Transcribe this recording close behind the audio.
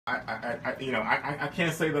I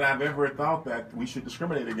can't say that I've ever thought that we should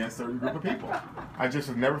discriminate against a certain group of people. I just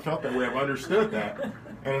have never felt that way. I've understood that.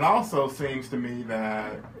 And it also seems to me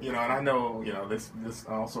that, and I know, this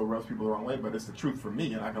also rubs people the wrong way, but it's the truth for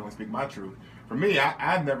me, and I can only speak my truth. For me,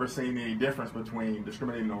 I've never seen any difference between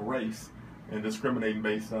discriminating on race and discriminating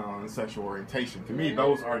based on sexual orientation. To me,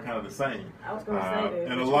 those are kind of the same. I was going to say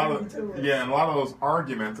that. And a lot of those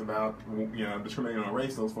arguments about discriminating on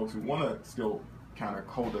race, those folks who want to still kind of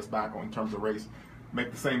hold us back on terms of race,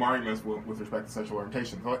 make the same arguments with respect to sexual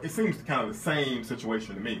orientation. So it seems kind of the same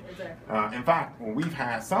situation to me. Exactly. In fact, when we've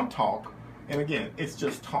had some talk, and again, it's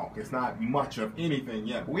just talk. It's not much of anything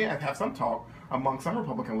yet. But we have had some talk among some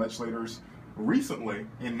Republican legislators recently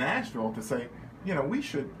in Nashville to say, we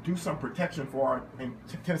should do some protection for our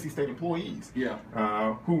Tennessee State employees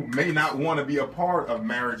who may not want to be a part of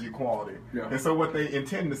marriage equality. Yeah. And so what they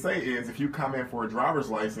intend to say is if you come in for a driver's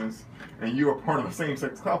license and you are part of a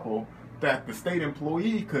same-sex couple, that the state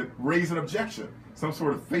employee could raise an objection, some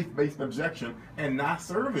sort of faith-based objection, and not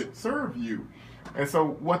serve you. And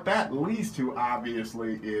so what that leads to,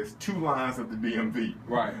 obviously, is two lines of the DMV.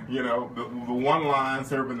 Right. The one line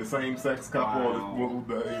serving the same-sex couple,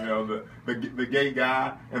 the gay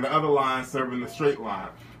guy, and the other line serving the straight line.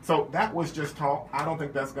 So that was just talk. I don't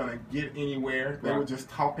think that's going to get anywhere. They were just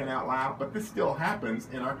talking out loud. But this still happens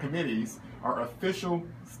in our committees, our official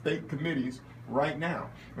state committees right now.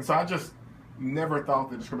 And so I just never thought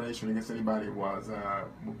that discrimination against anybody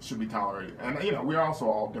should be tolerated. And we're also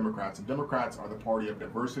all Democrats, and Democrats are the party of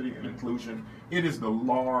diversity and inclusion. It is the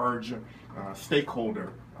large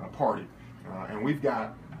stakeholder party, and we've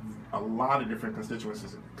got a lot of different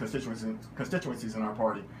constituencies in our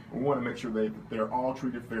party. We want to make sure they're all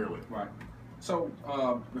treated fairly. Right. So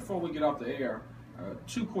before we get off the air,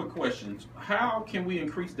 two quick questions. How can we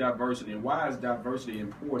increase diversity, and why is diversity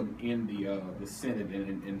important in the Senate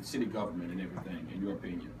and in city government and everything, in your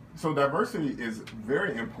opinion? So diversity is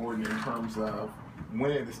very important in terms of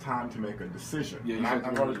when it is time to make a decision. Yeah, and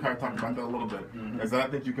I've already kind of talked about that a little bit. Is that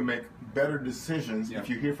I think you can make better decisions if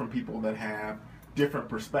you hear from people that have different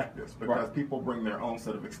perspectives, because people bring their own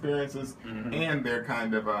set of experiences and their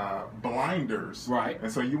kind of blinders. Right.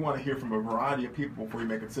 And so you want to hear from a variety of people before you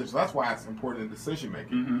make a decision. So that's why it's important in decision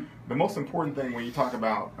making. The most important thing when you talk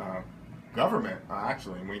about government,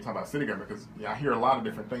 actually, when you talk about city government, because I hear a lot of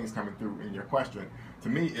different things coming through in your question, to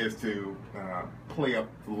me is to play up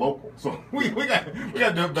local. So we got to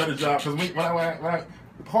do a better job, because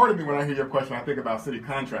part of me, when I hear your question, I think about city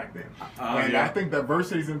contracting. And I think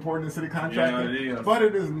diversity is important in city contracting, but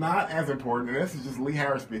it is not as important, and this is just Lee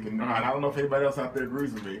Harris speaking, and I don't know if anybody else out there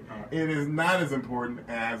agrees with me, it is not as important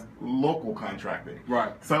as local contracting.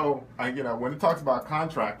 Right. So, when it talks about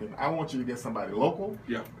contracting, I want you to get somebody local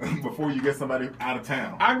before you get somebody out of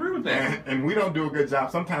town. I agree with that. And we don't do a good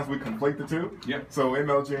job. Sometimes we conflate the two. Yeah. So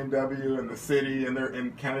MLGNW and the city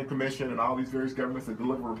and county commission and all these various governments that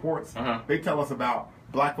deliver reports, they tell us about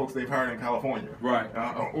black folks they've hired in California,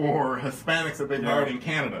 or Hispanics that they've hired in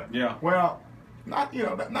Canada. Yeah. Well, not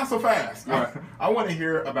so fast. Right. I want to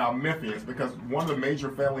hear about Memphians, because one of the major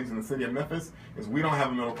failings in the city of Memphis is we don't have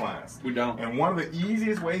a middle class. We don't. And one of the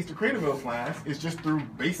easiest ways to create a middle class is just through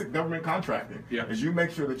basic government contracting. Yeah. Is you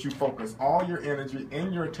make sure that you focus all your energy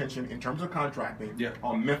and your attention in terms of contracting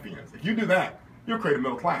on Memphians. If you do that, you'll create a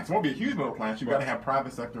middle class. It won't be a huge middle class. You've got to have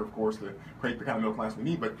private sector, of course, to create the kind of middle class we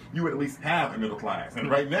need, but you would at least have a middle class. And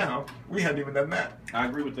right now, we haven't even done that. I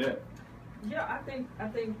agree with that. Yeah, I think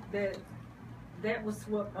that was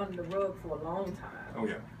swept under the rug for a long time. Oh,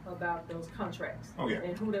 yeah. About those contracts. Oh, yeah.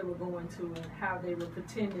 And who they were going to and how they were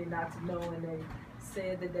pretending not to know, and they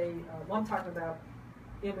said that they, I'm talking about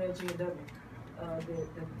MLGW.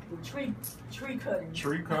 The tree cutting.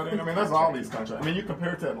 Tree cutting. I mean, that's all these contracts. I mean, you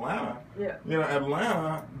compare it to Atlanta. Yeah.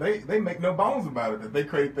 Atlanta, they make no bones about it that they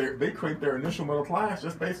create their initial middle class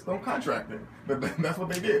just based on contracting. That's what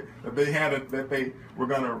they did. That they were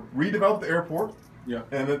going to redevelop the airport. Yeah.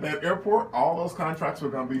 And that airport, all those contracts were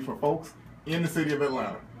going to be for folks in the city of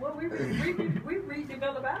Atlanta. Well, we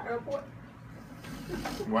redeveloped our airport.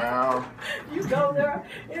 Wow. You go there,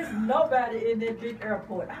 there's nobody in that big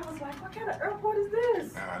airport. I was like, what kind of airport is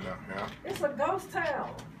this? I know, yeah. It's a ghost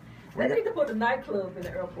town. They need to put a nightclub in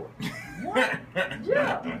the airport. What?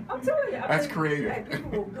 Yeah, I'm telling you. That's creative. Like,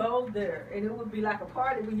 people will go there, and it would be like a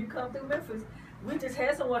party when you come through Memphis. we just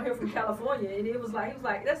had someone here from California, and he was like,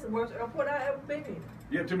 that's the worst airport I've ever been in.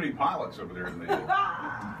 You have too many pilots over there in the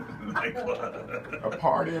nightclub. A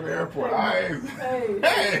party in the airport. Hey,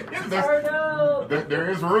 there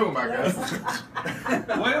is room, I guess.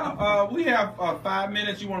 Well, we have 5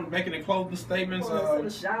 minutes. You want to make any closing statements?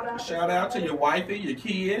 Shout out to your wifey, your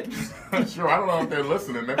kids. Sure. I don't know if they're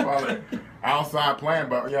listening. They're probably outside playing,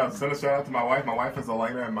 but yeah, send a shout out to my wife. My wife is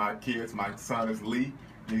Elena, and my kids. My son is Lee.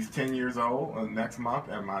 He's 10 years old next month,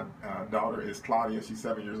 and my daughter is Claudia. She's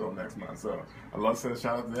 7 years old next month. So I'd love to send a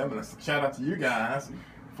shout out to them, and a shout out to you guys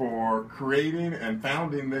for creating and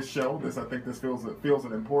founding this show. I think this fills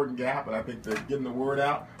an important gap, and I think that getting the word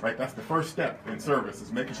out, right, that's the first step in service,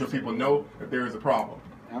 is making sure people know that there is a problem.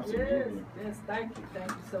 Absolutely. Yes, thank you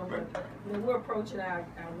so much. We're approaching our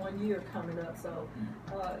 1 year coming up, so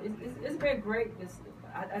it's been great.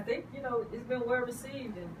 I think, it's been well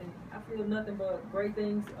received, and I feel nothing but great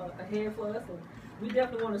things ahead for us. And we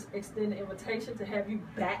definitely want to extend the invitation to have you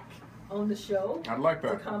back on the show. I'd like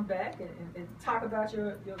that. To come back and talk about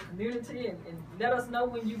your community and let us know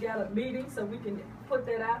when you got a meeting so we can put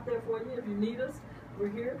that out there for you. If you need us, we're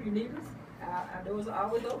here. If you need us, our doors are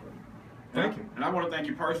always open. Thank you. And I want to thank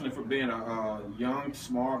you personally for being a young,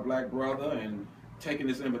 smart black brother and taking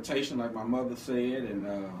this invitation, like my mother said, and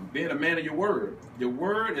being a man of your word. Your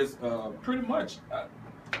word is pretty much.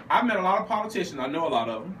 I've met a lot of politicians. I know a lot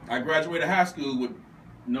of them. I graduated high school with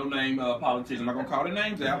no-name politicians. I'm not going to call their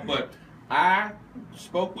names out, but I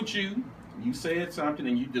spoke with you. You said something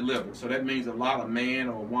and you delivered. So that means a lot of man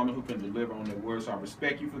or a woman who can deliver on their words. So I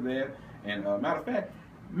respect you for that. And matter of fact,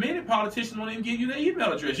 many politicians won't even give you their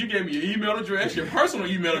email address. You gave me your email address, your personal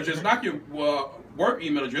email address, not your work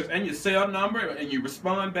email address, and your cell number, and you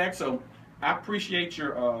respond back. So I appreciate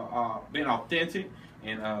your being authentic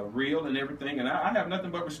and real and everything. And I have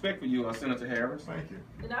nothing but respect for you, Senator Harris. Thank you.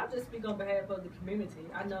 And I'll just speak on behalf of the community.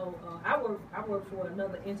 I know I work for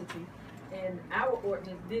another entity, and our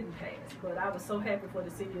ordinance didn't pass, but I was so happy for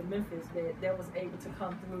the city of Memphis that was able to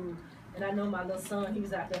come through. And I know my little son, he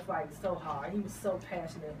was out there fighting so hard. He was so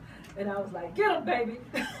passionate. And I was like, get him, baby.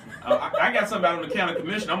 I got somebody on the county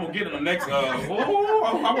commission. I'm going to get him the next, I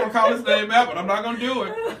want to call his name out, but I'm not going to do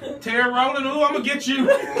it. Terry Rowland, I'm going to get you.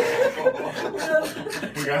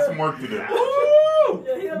 We got some work to do.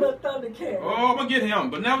 Yeah, he a little thundercat. Oh, I'm going to get him.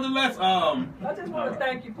 But nevertheless, I just want to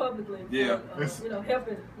thank you publicly for,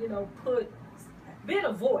 helping, being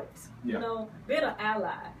a voice, being an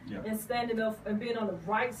ally, and standing up and being on the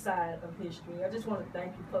right side of history. I just want to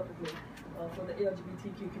thank you publicly for the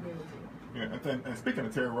LGBTQ community. Yeah, and speaking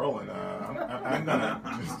of Terry Rowland, I'm gonna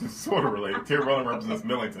just sort of relate. Terry Rowland represents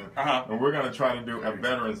Millington, and we're gonna try to do a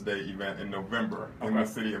Veterans Day event in November in the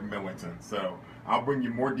city of Millington. So I'll bring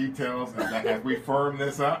you more details as we firm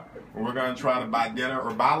this up. We're gonna try to buy dinner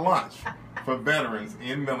or buy lunch for veterans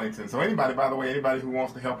in Millington. So anybody, by the way, anybody who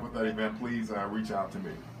wants to help with that event, please reach out to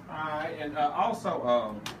me. All right, and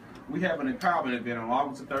also we have an empowerment event on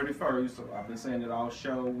August the 31st. So I've been saying it all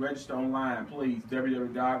show. Register online, please.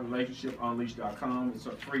 www.relationshipunleashed.com. It's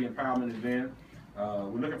a free empowerment event.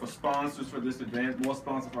 We're looking for sponsors for this event, more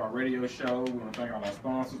sponsors for our radio show. We want to thank all our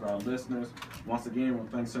sponsors, our listeners. Once again, we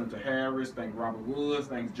want to thank Senator Harris, thank Robert Woods,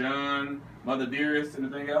 thanks John, Mother Dearest.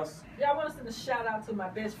 Anything else? Yeah, I want to send a shout out to my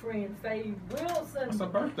best friend, Faye Wilson. What's her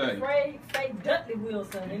birthday? Faye Dudley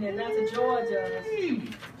Wilson in Atlanta, Georgia.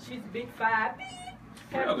 She's big 5.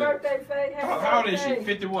 Happy birthday, Faye. How old is she?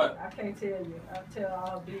 50 what? I can't tell you. I'll tell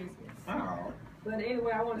all business. Oh. But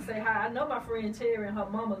anyway, I want to say hi. I know my friend Terry and her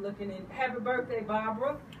mama looking in. Happy birthday,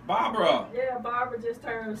 Barbara. Barbara. Yeah, Barbara just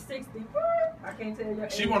turned 60. I can't tell you.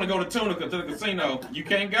 She want to go to Tunica to the casino. You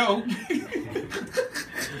can't go.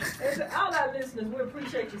 And to all our listeners, we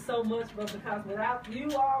appreciate you so much, but because without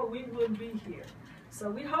you all, we wouldn't be here. So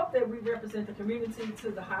we hope that we represent the community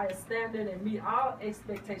to the highest standard and meet all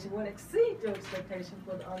expectations, will exceed your expectations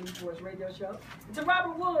for the Unleashed Voice radio show. And to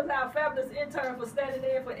Robert Woods, our fabulous intern for standing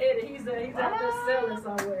in for Eddie. He's out there selling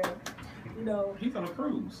somewhere. He's on a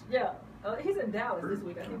cruise. Yeah. He's in Dallas this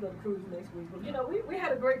week. I think he'll go to cruise next week. But we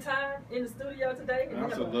had a great time in the studio today. And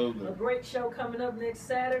Absolutely. We have a great show coming up next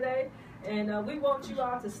Saturday. And we want you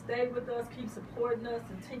all to stay with us, keep supporting us,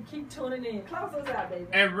 and keep tuning in. Close us out, baby.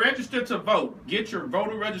 And register to vote. Get your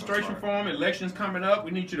voter registration form. Elections coming up.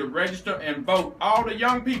 We need you to register and vote. All the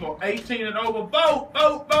young people, 18 and over, vote,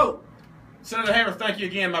 vote, vote. Senator Harris, thank you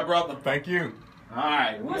again, my brother. Thank you. All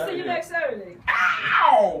right. We'll see you next Saturday.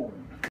 Ow!